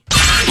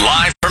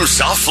Live from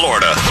South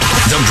Florida,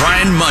 the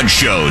Brian Mudd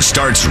Show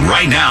starts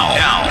right now.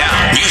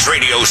 News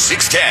Radio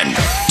 610,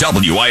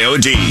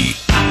 WIOD.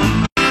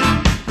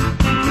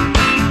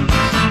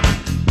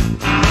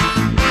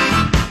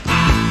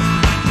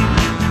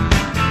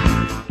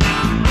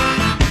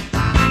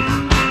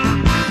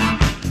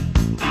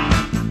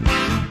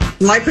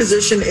 My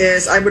position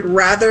is I would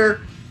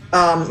rather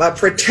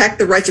protect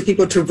the rights of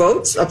people to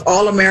vote, of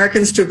all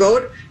Americans to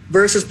vote,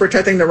 versus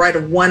protecting the right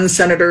of one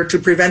senator to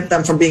prevent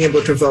them from being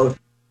able to vote.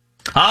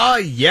 Ah,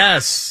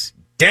 yes.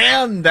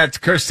 Damn that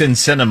Kirsten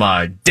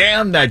Sinema.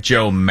 Damn that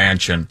Joe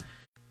Manchin.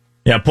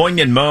 Yeah,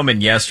 poignant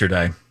moment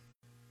yesterday.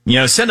 You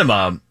know,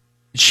 Sinema,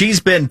 she's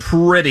been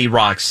pretty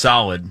rock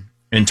solid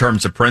in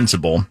terms of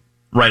principle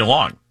right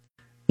along.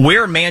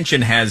 Where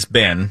Manchin has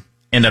been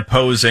in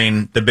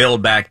opposing the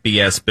Build Back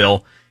BS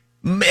bill,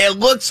 it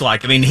looks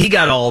like, I mean, he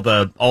got all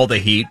the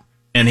heat,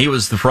 and he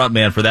was the front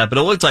man for that, but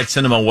it looks like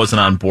Sinema wasn't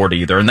on board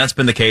either, and that's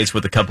been the case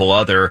with a couple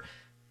other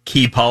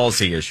key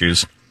policy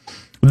issues.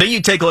 Then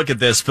you take a look at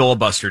this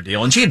filibuster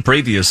deal, and she had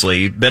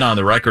previously been on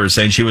the record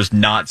saying she was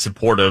not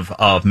supportive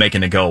of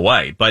making it go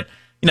away. But,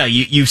 you know,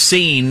 you've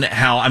seen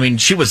how, I mean,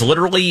 she was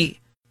literally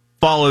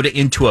followed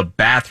into a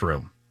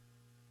bathroom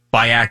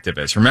by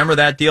activists. Remember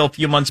that deal a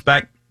few months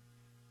back?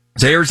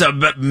 So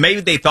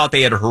maybe they thought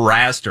they had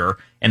harassed her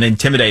and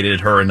intimidated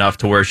her enough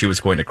to where she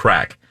was going to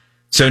crack.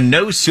 So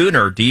no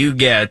sooner do you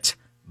get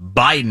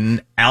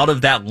Biden out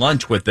of that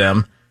lunch with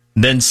them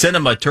than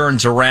Sinema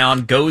turns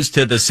around, goes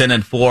to the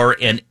Senate floor,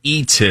 and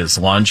eats his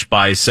lunch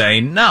by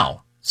saying,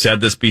 no, said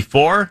this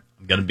before,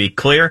 I'm going to be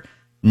clear,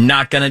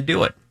 not going to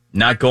do it,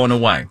 not going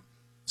away.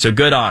 So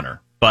good on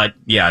her. But,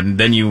 yeah, and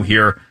then you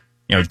hear,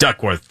 you know,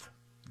 Duckworth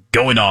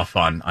going off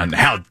on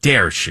how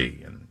dare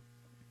she, and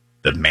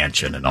the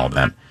mansion and all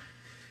that.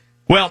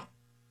 Well,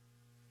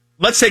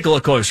 let's take a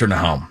look closer to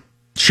home,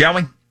 shall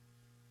we?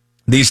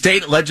 The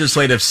state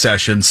legislative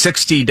session,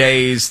 60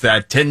 days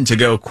that tend to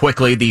go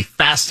quickly. The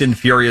fast and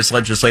furious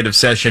legislative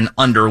session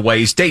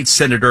underway. State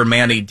Senator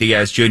Manny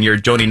Diaz Jr.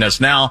 joining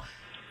us now.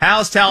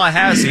 How's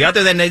Tallahassee?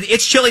 Other than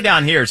it's chilly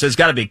down here, so it's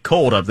got to be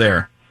cold up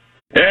there.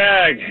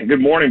 Yeah,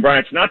 good morning,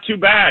 Brian. It's not too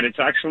bad. It's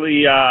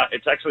actually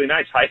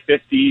nice. High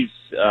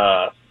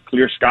 50s,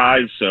 clear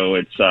skies, so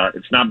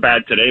it's not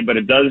bad today, but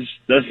it does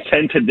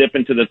tend to dip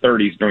into the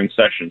 30s during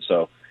session.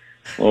 So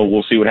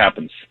we'll see what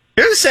happens.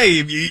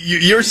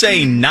 You're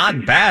saying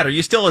not bad. Are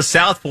you still a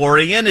South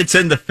Floridian? It's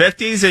in the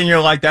 50s, and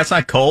you're like, that's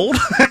not cold?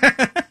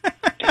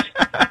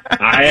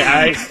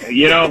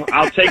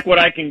 I'll take what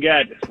I can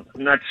get.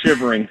 I'm not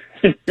shivering.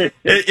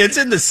 It's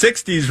in the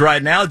 60s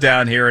right now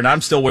down here, and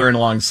I'm still wearing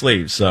long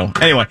sleeves. So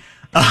anyway,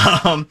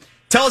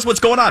 tell us what's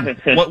going on.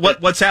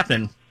 What's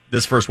happening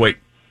this first week?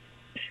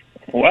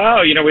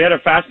 Well, we had a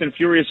fast and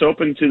furious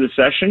open to the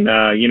session.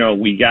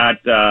 We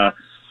got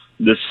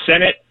the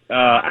Senate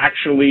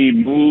actually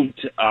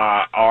moved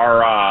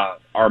our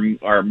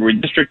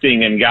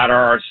redistricting and got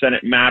our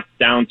Senate map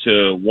down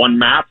to one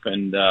map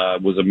and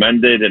was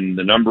amended, and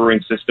the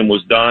numbering system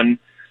was done.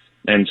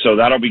 And so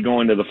that'll be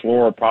going to the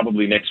floor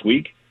probably next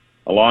week,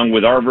 along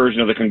with our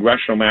version of the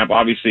congressional map.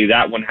 Obviously,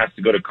 that one has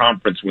to go to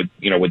conference with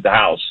the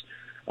House.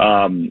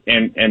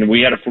 And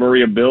we had a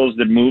flurry of bills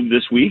that moved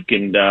this week,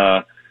 and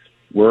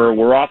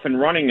we're off and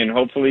running, and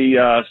hopefully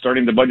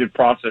starting the budget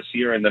process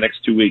here in the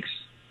next 2 weeks.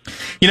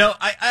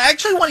 I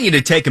actually want you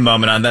to take a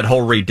moment on that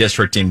whole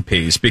redistricting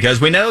piece, because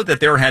we know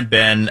that there had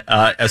been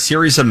a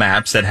series of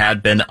maps that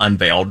had been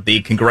unveiled,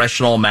 the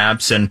congressional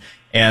maps and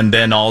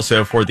then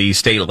also for the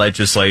state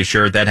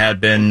legislature that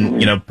had been,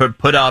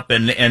 put up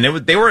and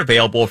they were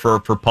available for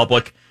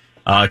public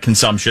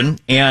consumption.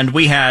 And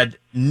we had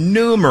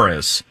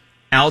numerous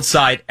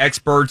outside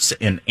experts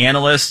and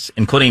analysts,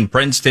 including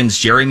Princeton's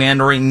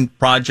gerrymandering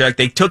project.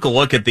 They took a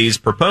look at these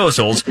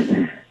proposals,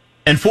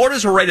 and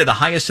Florida's were rated the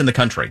highest in the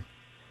country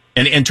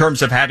in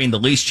terms of having the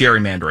least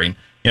gerrymandering.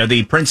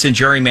 The Princeton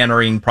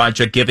gerrymandering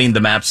project giving the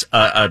maps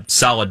a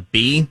solid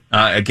B,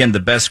 again,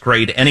 the best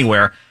grade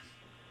anywhere.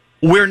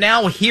 We're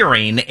now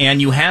hearing, and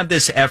you have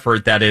this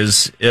effort that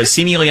is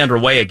seemingly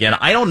underway again.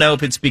 I don't know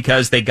if it's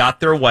because they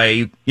got their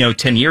way,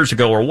 10 years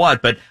ago or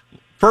what, but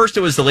first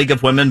it was the League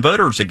of Women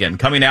Voters again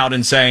coming out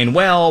and saying,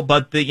 well,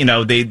 but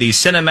the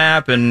Senate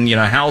map and,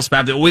 House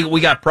map, we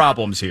got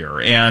problems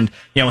here, and,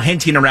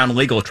 hinting around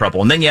legal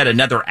trouble. And then you had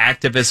another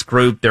activist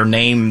group, their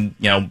name,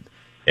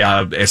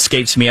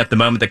 escapes me at the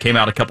moment, that came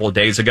out a couple of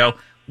days ago.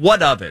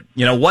 What of it?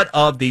 What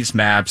of these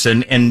maps?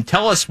 And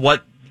tell us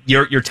what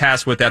you're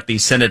tasked with at the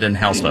Senate and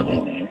House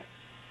level.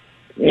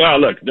 Well,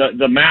 look,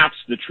 the maps,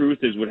 the truth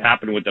is what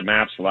happened with the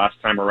maps last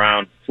time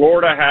around.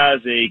 Florida has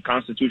a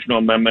constitutional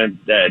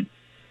amendment that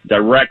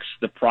directs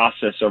the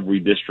process of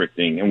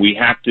redistricting, and we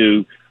have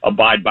to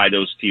abide by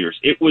those tiers.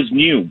 It was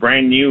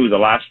brand new the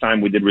last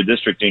time we did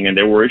redistricting, and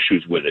there were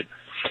issues with it.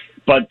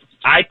 But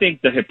I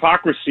think the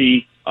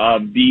hypocrisy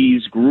of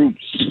these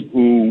groups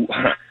who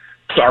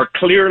are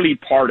clearly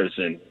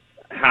partisan,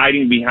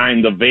 hiding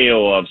behind the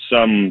veil of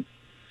some,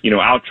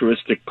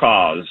 altruistic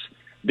cause,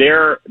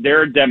 they're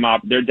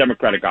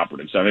Democratic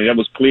operatives. I mean, that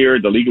was clear.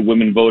 The League of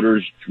Women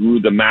Voters drew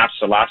the maps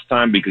the last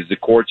time because the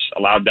courts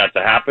allowed that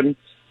to happen.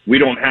 We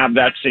don't have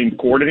that same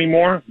court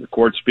anymore. The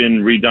court's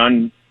been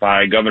redone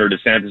by Governor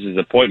DeSantis'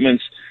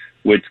 appointments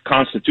with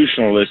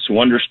constitutionalists who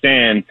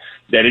understand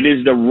that it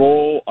is the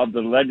role of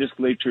the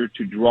legislature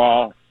to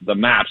draw the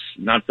maps,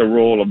 not the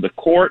role of the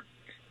court,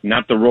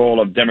 not the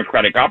role of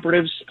Democratic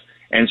operatives.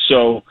 And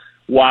so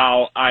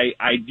while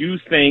I do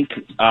think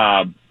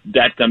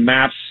that the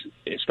maps,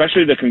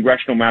 especially the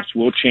congressional maps,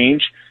 will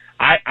change,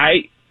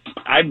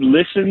 I've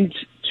listened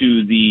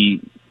to the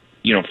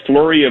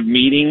flurry of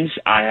meetings.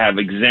 I have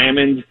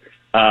examined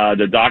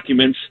the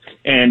documents,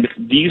 and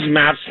these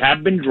maps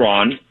have been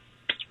drawn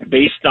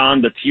based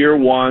on the Tier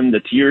 1, the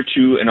Tier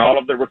 2, and all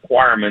of the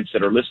requirements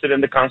that are listed in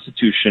the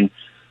Constitution,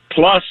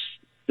 plus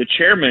the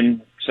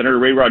chairman, Senator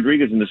Ray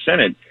Rodriguez in the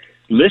Senate,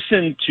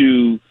 listened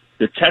to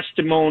the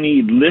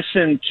testimony,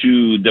 listened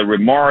to the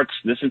remarks,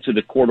 listened to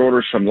the court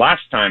orders from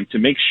last time to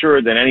make sure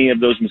that any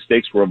of those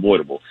mistakes were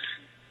avoidable.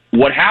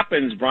 What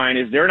happens, Brian,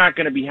 is they're not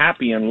going to be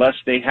happy unless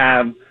they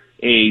have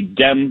a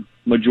Dem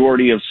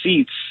majority of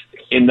seats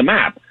in the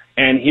map.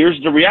 And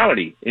here's the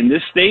reality. In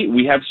this state,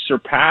 we have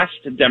surpassed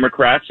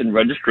Democrats in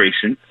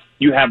registration.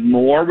 You have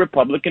more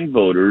Republican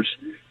voters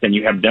than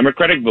you have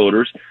Democratic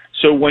voters.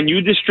 So when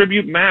you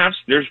distribute maps,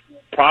 there's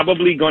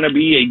probably going to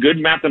be a good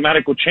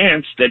mathematical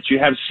chance that you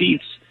have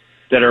seats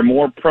that are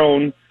more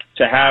prone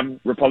to have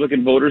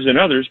Republican voters than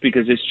others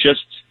because it's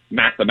just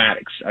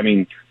mathematics. I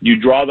mean, you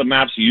draw the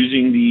maps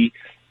using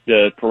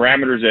the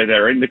parameters that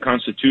are in the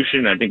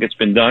Constitution. I think it's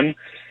been done.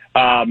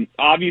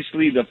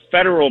 Obviously, the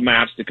federal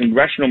maps, the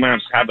congressional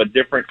maps, have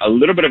a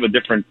little bit of a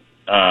different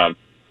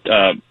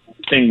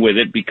thing with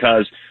it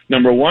because,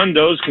 number one,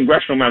 those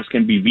congressional maps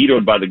can be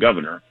vetoed by the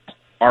governor.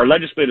 Our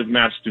legislative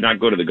maps do not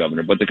go to the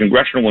governor, but the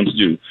congressional ones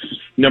do.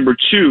 Number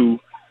two,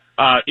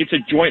 it's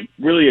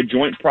really a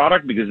joint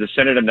product because the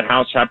Senate and the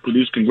House have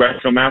produced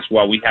congressional maps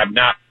while we have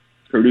not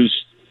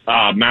produced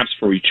maps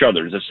for each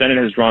other. The Senate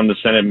has drawn the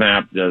Senate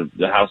map,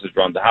 the House has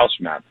drawn the House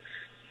map.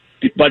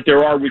 But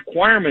there are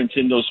requirements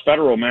in those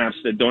federal maps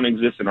that don't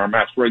exist in our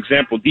maps. For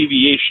example,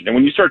 deviation. And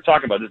when you start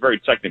talking about this, it's very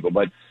technical,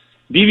 but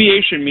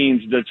deviation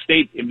means that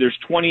state, if there's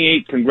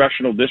 28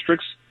 congressional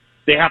districts,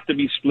 they have to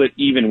be split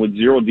even with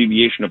zero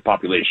deviation of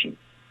population.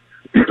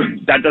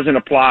 That doesn't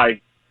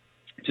apply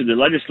to the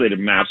legislative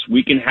maps.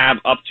 We can have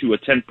up to a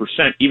 10%,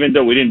 even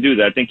though we didn't do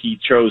that. I think he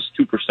chose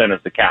 2%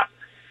 as the cap.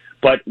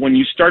 But when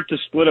you start to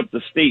split up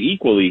the state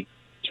equally,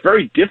 it's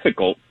very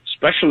difficult,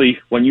 especially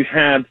when you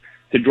have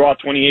to draw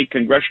 28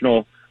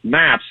 congressional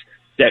maps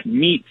that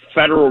meet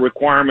federal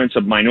requirements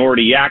of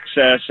minority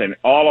access and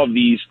all of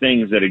these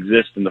things that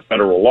exist in the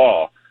federal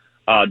law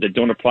that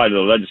don't apply to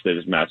the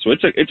legislative maps. So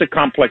it's a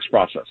complex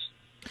process.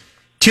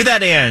 To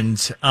that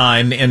end,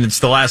 and it's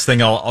the last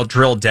thing I'll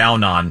drill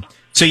down on.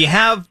 So you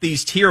have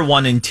these Tier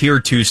 1 and Tier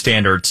 2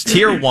 standards.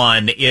 Tier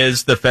 1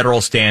 is the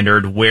federal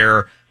standard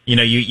where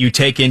you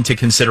take into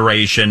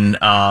consideration,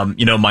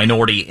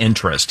 minority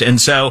interest. And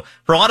so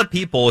for a lot of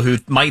people who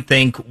might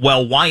think,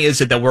 well, why is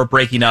it that we're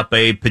breaking up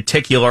a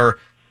particular,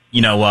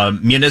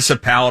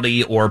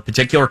 municipality or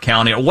particular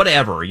county or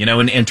whatever,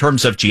 in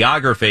terms of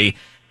geography,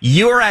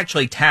 you're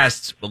actually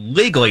tasked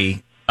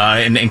legally,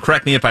 and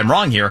correct me if I'm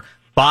wrong here,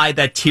 by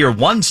that Tier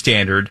 1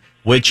 standard,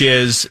 which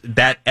is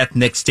that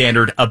ethnic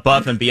standard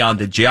above and beyond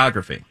the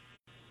geography.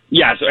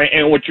 Yeah. So,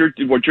 and what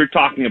you're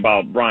talking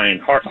about, Brian,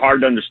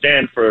 hard to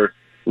understand for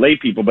lay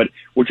people, but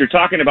what you're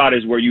talking about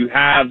is where you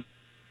have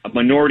a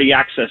minority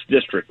access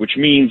district, which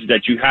means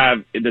that you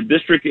have the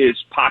district is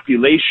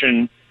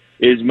population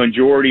is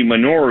majority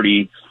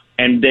minority,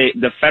 and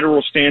the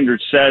federal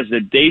standard says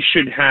that they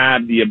should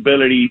have the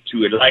ability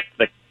to elect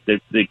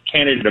the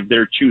candidate of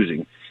their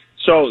choosing.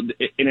 So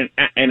in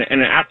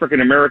an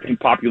African American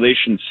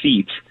population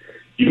seat,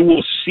 you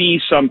will see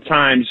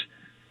sometimes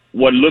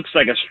what looks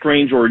like a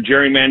strange or a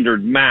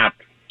gerrymandered map,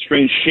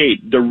 strange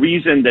shape. The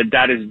reason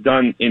that is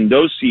done in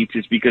those seats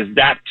is because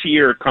that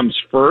tier comes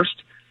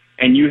first,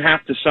 and you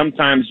have to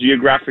sometimes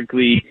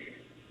geographically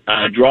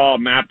draw a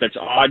map that's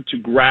odd to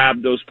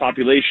grab those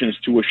populations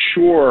to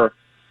assure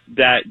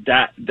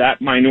that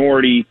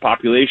minority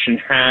population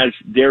has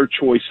their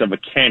choice of a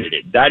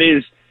candidate. That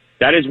is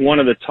one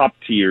of the top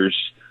tiers.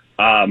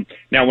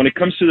 Now, when it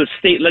comes to the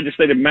state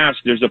legislative maps,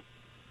 there's a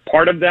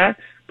part of that,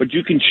 but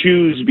you can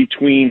choose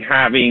between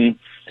having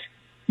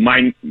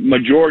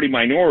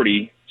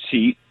majority-minority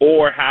seat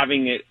or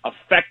having an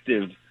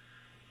effective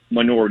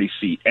minority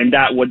seat. And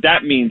what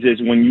that means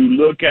is when you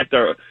look at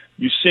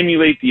you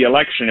simulate the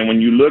election, and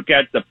when you look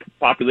at the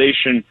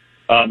population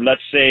of,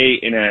 let's say,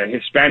 in a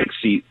Hispanic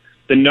seat,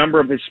 the number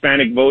of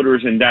Hispanic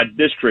voters in that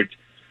district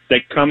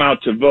that come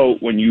out to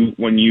vote when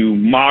you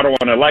model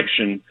an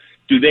election,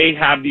 do they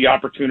have the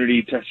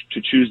opportunity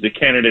to choose the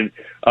candidate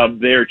of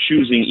their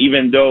choosing,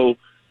 even though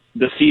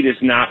the seat is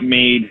not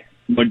made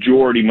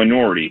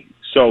majority-minority?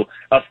 So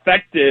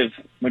effective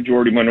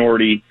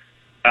majority-minority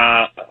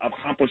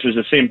accomplishes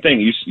the same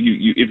thing.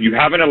 If you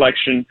have an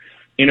election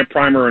in a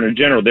primary and a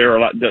general,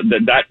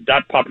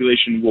 that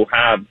population will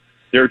have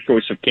their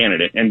choice of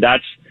candidate, and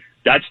that's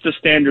the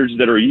standards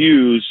that are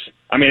used.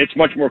 I mean, it's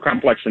much more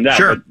complex than that,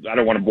 sure. But I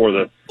don't want to bore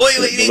the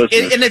listeners.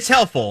 And it's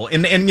helpful.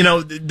 And you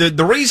know,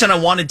 the reason I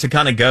wanted to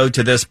kind of go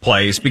to this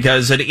place,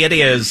 because it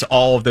is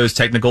all of those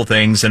technical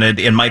things, and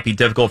it might be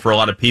difficult for a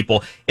lot of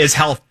people, is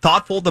how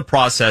thoughtful the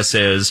process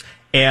is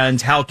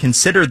and how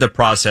considered the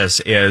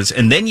process is.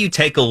 And then you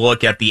take a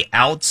look at the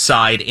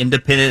outside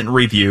independent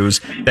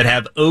reviews that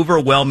have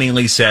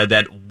overwhelmingly said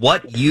that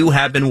what you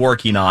have been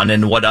working on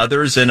and what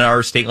others in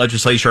our state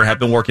legislature have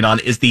been working on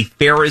is the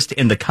fairest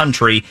in the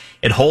country.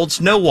 It holds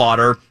no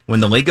water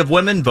when the League of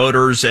Women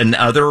Voters and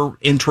other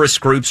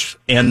interest groups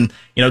and,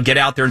 you know, get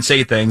out there and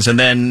say things. And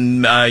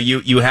then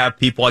you have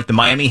people like the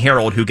Miami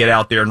Herald who get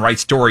out there and write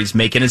stories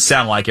making it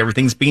sound like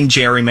everything's being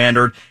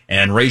gerrymandered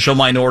and racial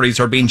minorities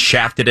are being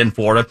shafted in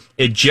Florida.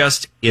 It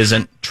just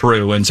isn't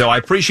true. And so I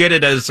appreciate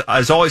it.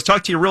 As always,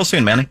 talk to you real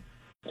soon, Manny.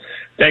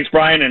 Thanks,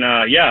 Brian. And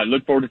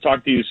look forward to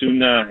talking to you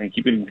soon and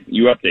keeping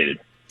you updated.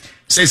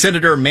 State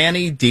Senator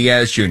Manny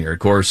Diaz Jr. Of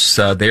course,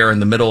 they're in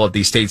the middle of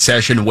the state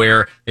session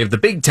where they have the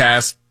big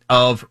task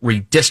of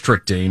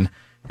redistricting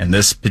in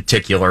this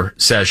particular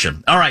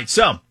session. All right,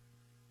 so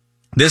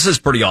this is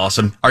pretty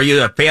awesome. Are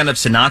you a fan of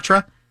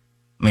Sinatra?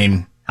 I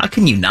mean, how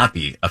can you not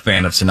be a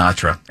fan of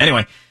Sinatra?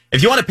 Anyway,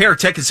 if you want a pair of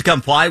tickets to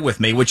come fly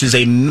with me, which is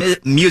a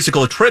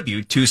musical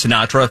tribute to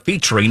Sinatra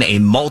featuring a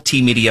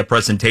multimedia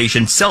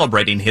presentation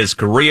celebrating his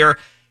career,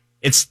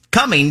 it's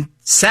coming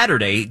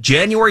Saturday,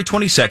 January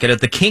 22nd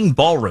at the King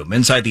Ballroom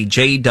inside the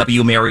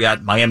JW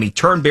Marriott Miami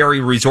Turnberry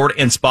Resort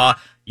and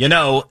Spa. You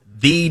know,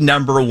 the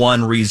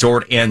 #1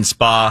 resort and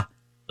spa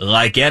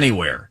like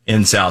anywhere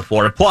in South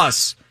Florida.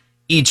 Plus,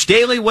 each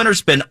daily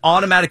winner's been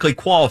automatically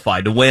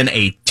qualified to win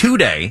a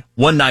 2-day,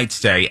 1-night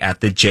stay at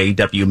the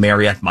JW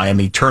Marriott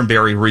Miami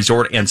Turnberry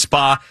Resort and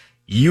Spa.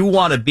 You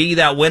want to be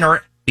that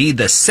winner? Be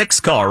the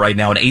sixth caller right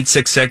now at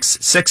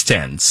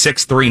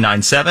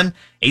 866-610-6397,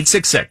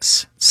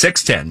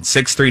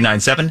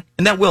 866-610-6397,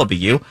 and that will be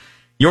you.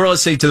 You're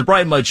listening to the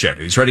Brian Mudd Show,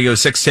 News Radio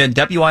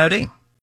 610 WIOD.